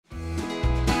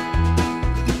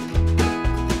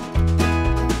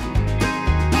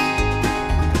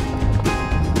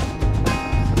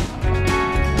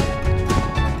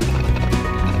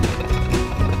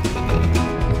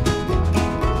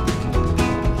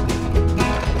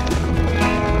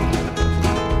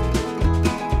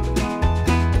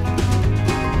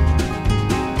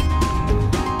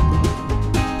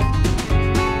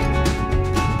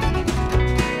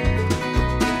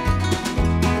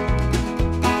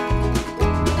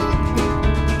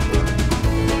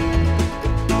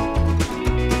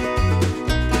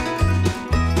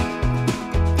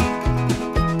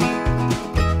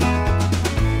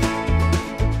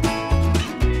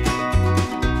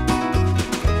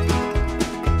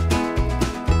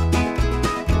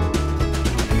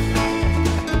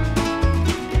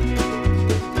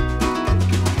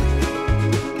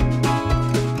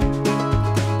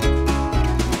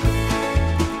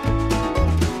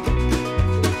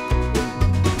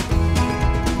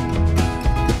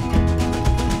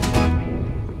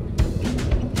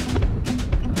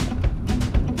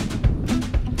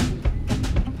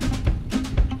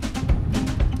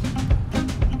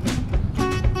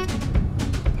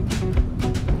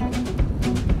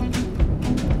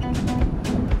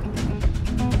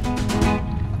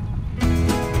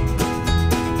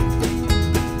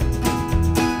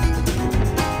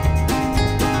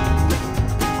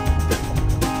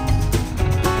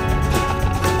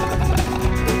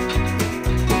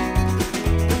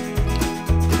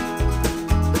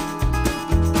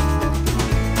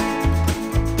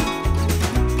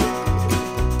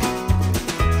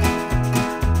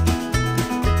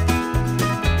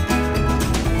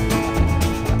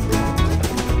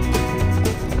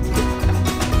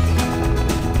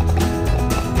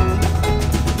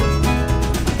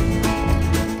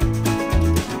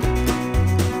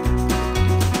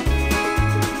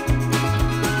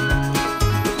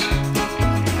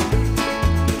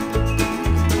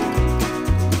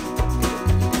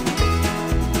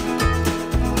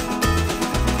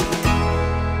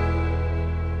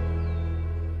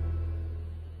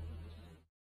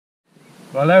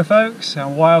Well, hello folks,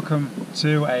 and welcome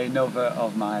to another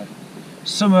of my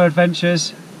summer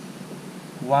adventures.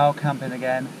 Wild camping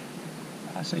again.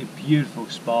 Absolutely beautiful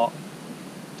spot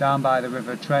down by the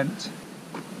River Trent.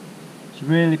 It's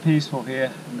really peaceful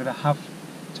here. I'm going to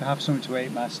have something to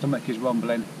eat. My stomach is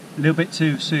rumbling. A little bit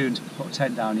too soon to put a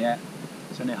tent down yet.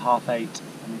 It's only 8:30. I need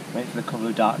to wait for the cover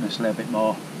of darkness a little bit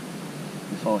more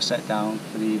before I set down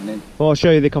for the evening. I'll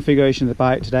show you the configuration of the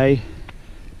bike today.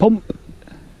 Pump.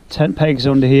 Tent pegs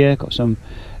under here, got some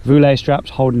roulette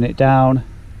straps holding it down,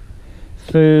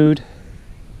 food,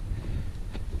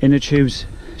 inner tubes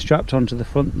strapped onto the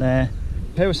front there,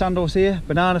 pair of sandals here,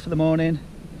 banana for the morning,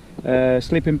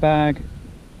 sleeping bag,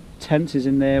 tent is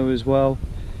in there as well.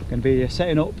 Going to be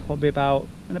setting up probably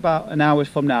in about an hour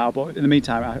from now, but in the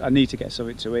meantime I need to get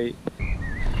something to eat.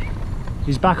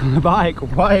 He's back on the bike.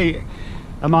 Why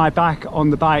am I back on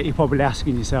the bike, you're probably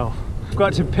asking yourself. I've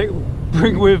got to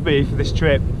bring with me for this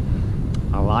trip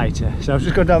a lighter. So I've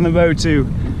just gone down the road to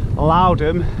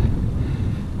Loudham.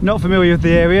 Not familiar with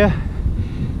the area.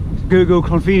 Google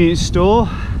convenience store.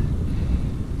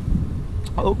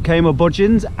 Up came a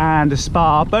Budgeons and a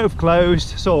Spa, both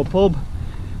closed. Saw a pub,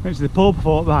 went to the pub,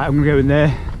 thought right, I'm gonna go in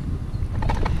there.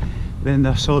 Then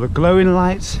I saw the glowing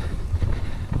lights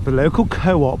of the local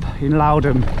co-op in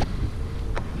Loudham.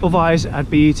 Otherwise I'd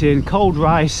be eating cold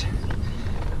rice.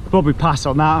 Probably pass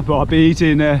on that, but I'll be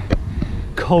eating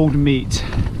cold meat.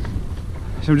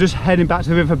 So I'm just heading back to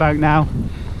the riverbank now.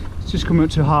 It's just coming up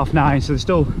to 9:30, so there's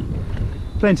still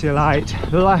plenty of light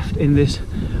left in this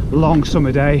long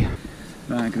summer day.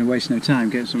 Right, I'm going to waste no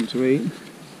time getting something to eat.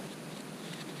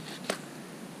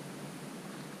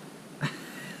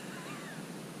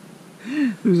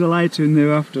 There's a lighter in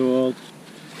there after all.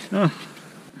 Oh.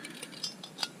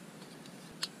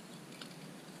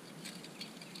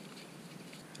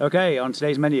 Okay, on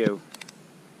today's menu,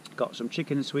 got some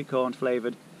chicken and sweet corn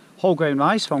flavoured whole grain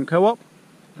rice from Co-op.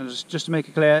 And just to make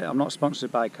it clear, I'm not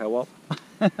sponsored by Co-op.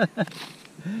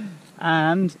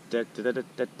 And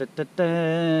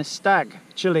stag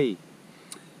chili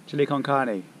con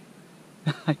carne.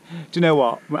 Do you know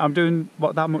what? I'm doing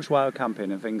that much wild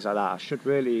camping and things like that. I should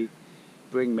really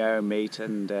bring my own meat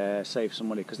and save some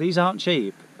money, because these aren't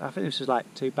cheap. I think this is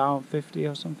like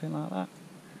 £2.50 or something like that.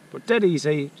 But dead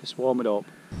easy, just warm it up.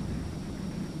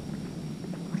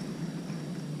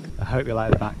 I hope you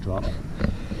like the backdrop.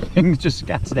 Things just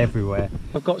scattered everywhere.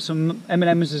 I've got some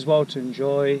M&Ms as well to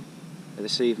enjoy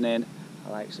this evening.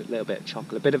 I like a little bit of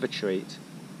chocolate, a bit of a treat.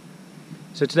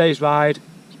 So today's ride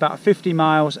is about 50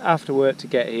 miles after work to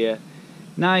get here.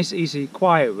 Nice, easy,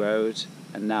 quiet roads,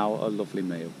 and now a lovely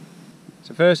meal.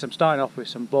 So first I'm starting off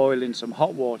with boiling some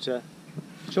hot water,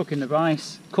 chuck in the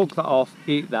rice, cook that off,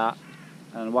 eat that,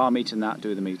 and while I'm eating that,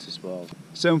 do the meat as well.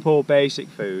 Simple, basic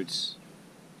foods.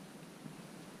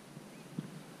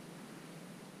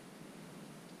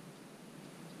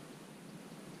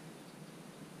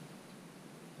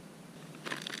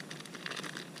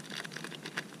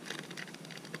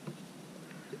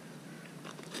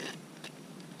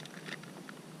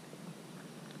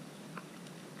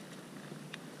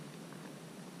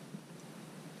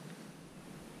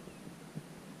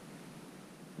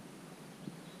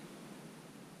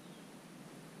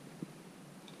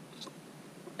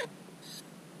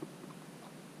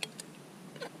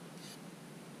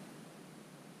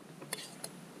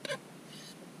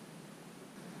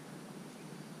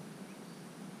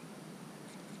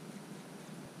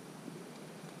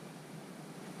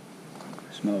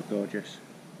 Smells gorgeous.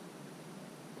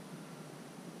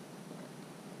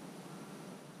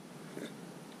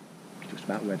 Just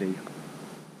about ready.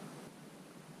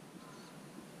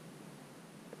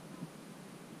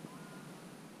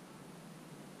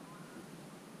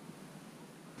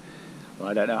 Well,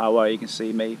 I don't know how well you can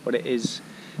see me, but it's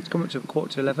coming up to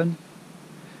 11:15.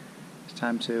 It's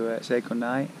time to say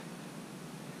goodnight.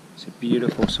 It's a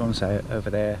beautiful sunset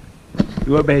over there.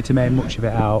 You won't be able to make much of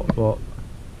it out, but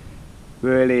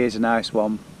really is a nice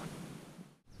one.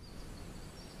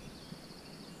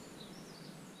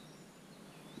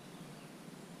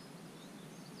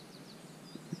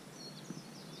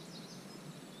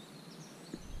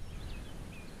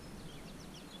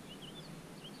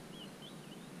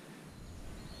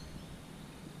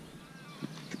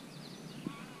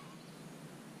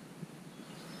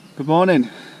 Good morning.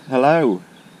 Hello.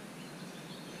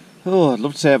 Oh, I'd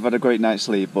love to say I've had a great night's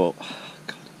sleep, but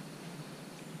God,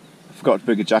 I forgot to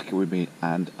bring a jacket with me,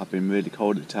 and I've been really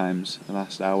cold at times. The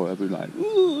last hour I've been like,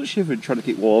 ooh, shivering, trying to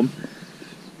keep warm.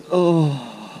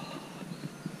 Oh.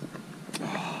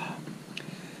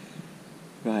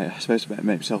 Right, I suppose I better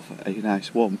make myself a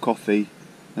nice warm coffee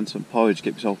and some porridge to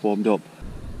get myself warmed up.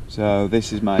 So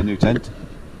this is my new tent.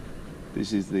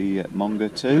 This is the Monga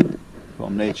 2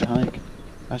 from Nature Hike.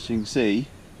 As you can see,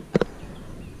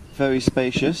 very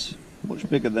spacious, much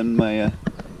bigger than my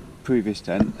previous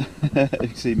tent. You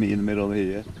can see me in the middle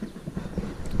here.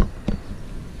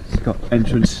 It's got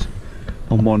entrance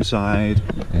on one side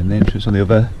and the entrance on the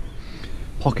other.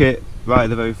 Pocket right at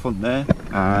the very front there,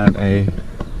 and a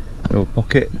little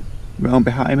pocket round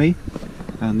behind me.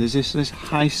 And there's this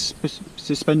high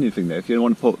suspending thing there. If you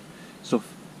want to put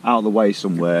stuff out of the way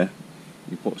somewhere,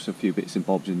 you put a few bits and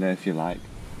bobs in there if you like.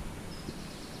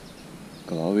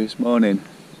 Glorious morning.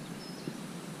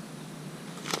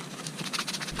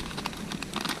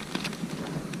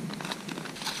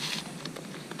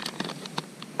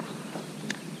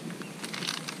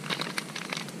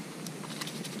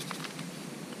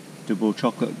 Double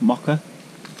chocolate mocha.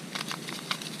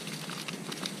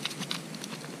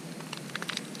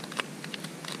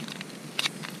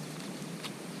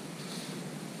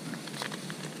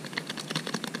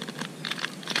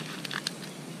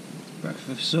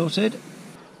 Breakfast sorted.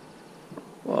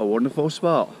 What a wonderful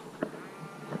spot.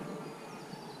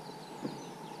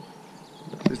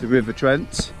 There's the River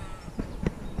Trent.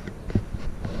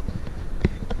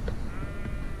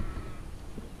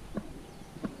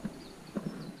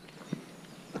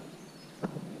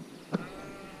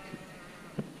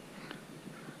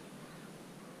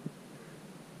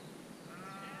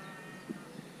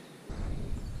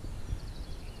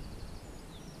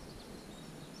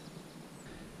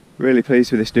 Really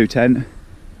pleased with this new tent.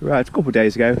 Arrived a couple of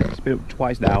days ago. It's been up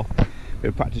twice now. Bit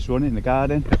of practice running in the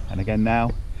garden, and again now.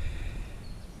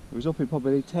 It was up in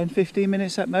probably 10-15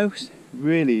 minutes at most.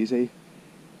 Really easy.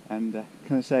 And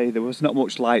can I say, there was not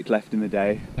much light left in the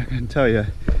day. I can tell you,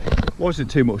 it wasn't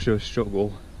too much of a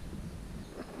struggle.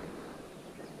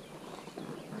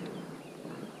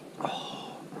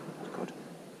 Oh, good.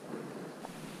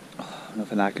 Oh,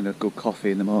 nothing like a good coffee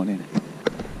in the morning.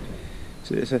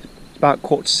 So it's about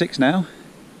 5:45 now.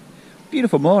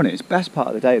 Beautiful morning. It's the best part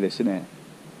of the day, this, isn't it?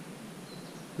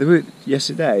 The route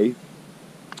yesterday,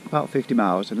 about 50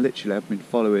 miles, and literally I've been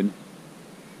following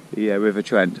the River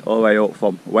Trent all the way up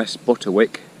from West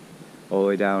Butterwick all the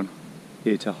way down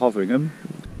here to Hoveringham.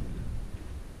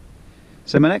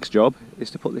 So my next job is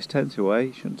to put this tent away.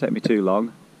 It shouldn't take me too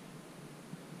long.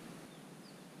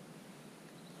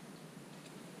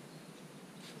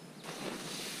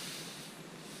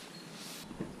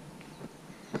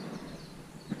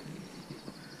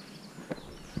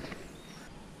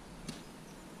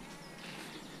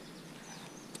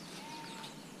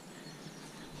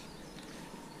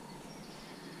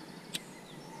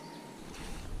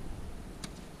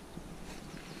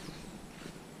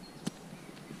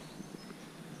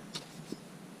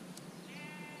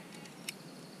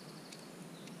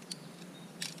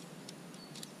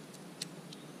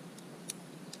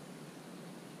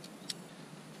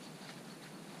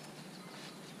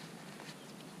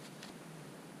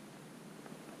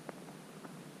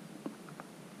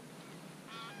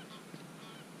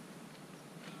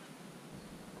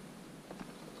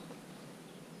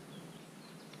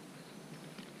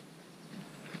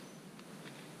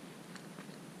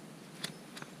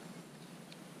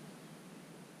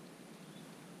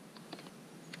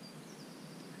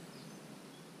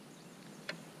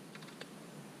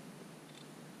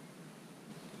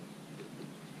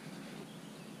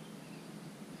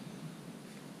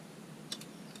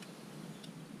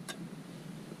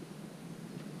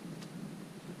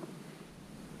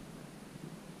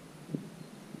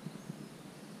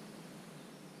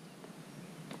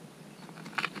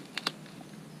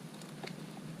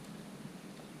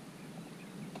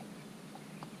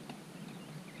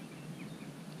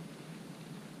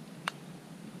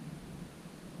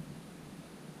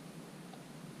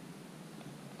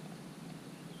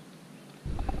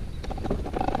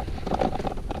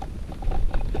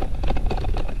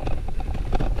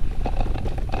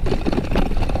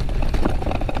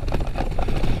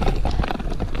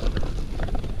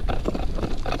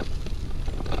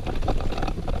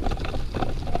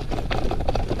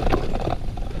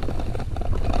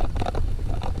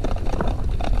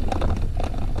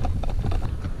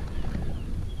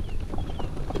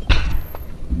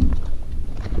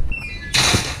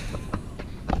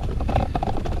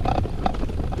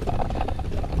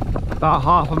 About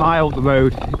half a mile up the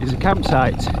road is a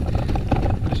campsite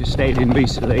I just stayed in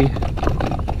recently,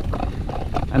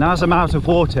 and as I'm out of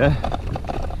water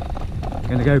I'm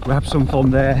going to go grab some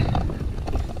from there.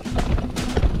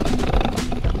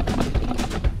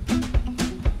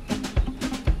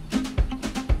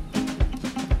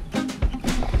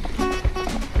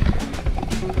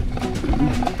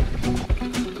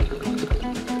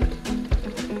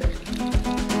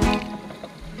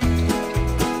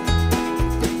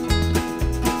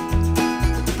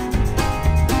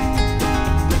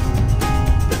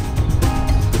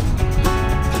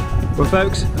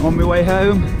 folks, I'm on my way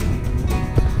home,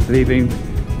 leaving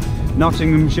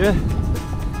Nottinghamshire,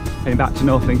 heading back to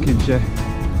Northamptonshire.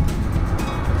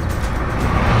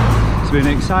 It's been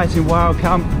an exciting wild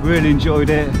camp, really enjoyed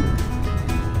it.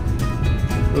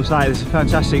 Looks like there's a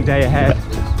fantastic day ahead.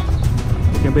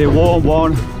 It's going to be a warm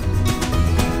one.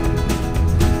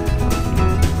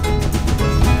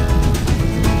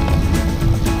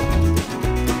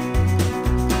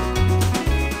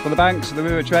 From the banks of the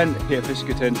River Trent here at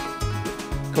Fiskerton.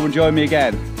 Come and join me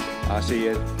again. I'll see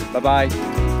you. Bye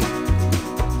bye.